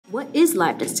What is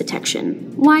liveness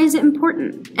detection? Why is it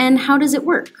important? And how does it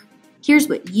work? Here's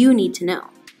what you need to know.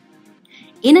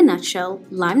 In a nutshell,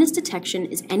 liveness detection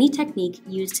is any technique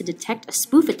used to detect a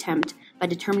spoof attempt by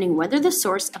determining whether the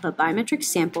source of a biometric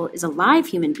sample is a live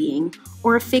human being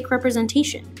or a fake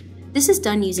representation. This is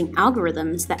done using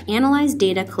algorithms that analyze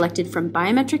data collected from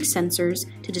biometric sensors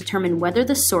to determine whether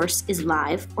the source is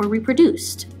live or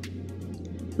reproduced.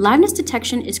 Liveness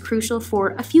detection is crucial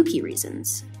for a few key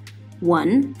reasons.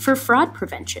 1. For fraud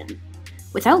prevention.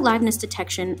 Without liveness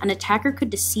detection, an attacker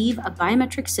could deceive a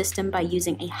biometric system by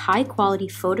using a high-quality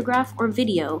photograph or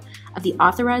video of the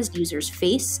authorized user's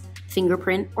face,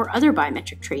 fingerprint, or other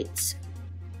biometric traits.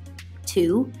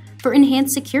 2. For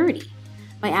enhanced security.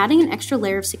 By adding an extra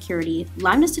layer of security,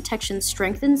 liveness detection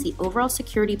strengthens the overall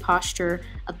security posture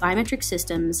of biometric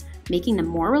systems, making them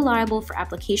more reliable for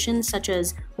applications such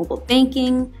as mobile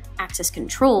banking, access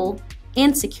control,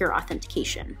 and secure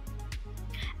authentication.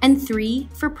 And 3,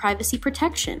 for privacy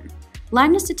protection.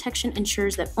 Liveness detection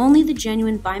ensures that only the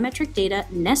genuine biometric data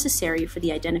necessary for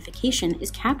the identification is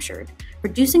captured,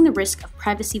 reducing the risk of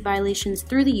privacy violations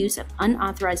through the use of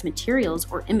unauthorized materials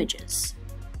or images.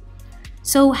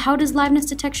 So how does liveness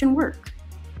detection work?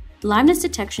 Liveness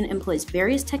detection employs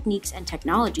various techniques and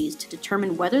technologies to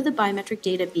determine whether the biometric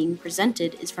data being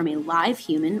presented is from a live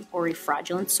human or a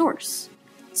fraudulent source.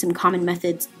 Some common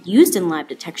methods used in live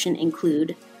detection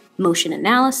include motion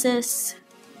analysis,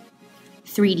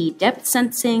 3D depth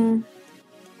sensing,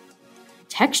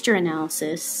 texture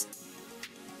analysis,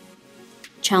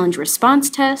 challenge response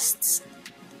tests,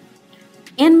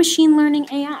 and machine learning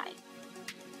AI.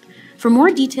 For more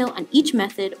detail on each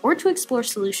method or to explore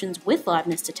solutions with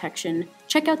liveness detection,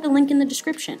 check out the link in the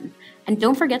description. And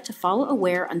don't forget to follow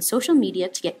Aware on social media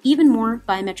to get even more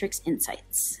biometrics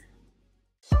insights.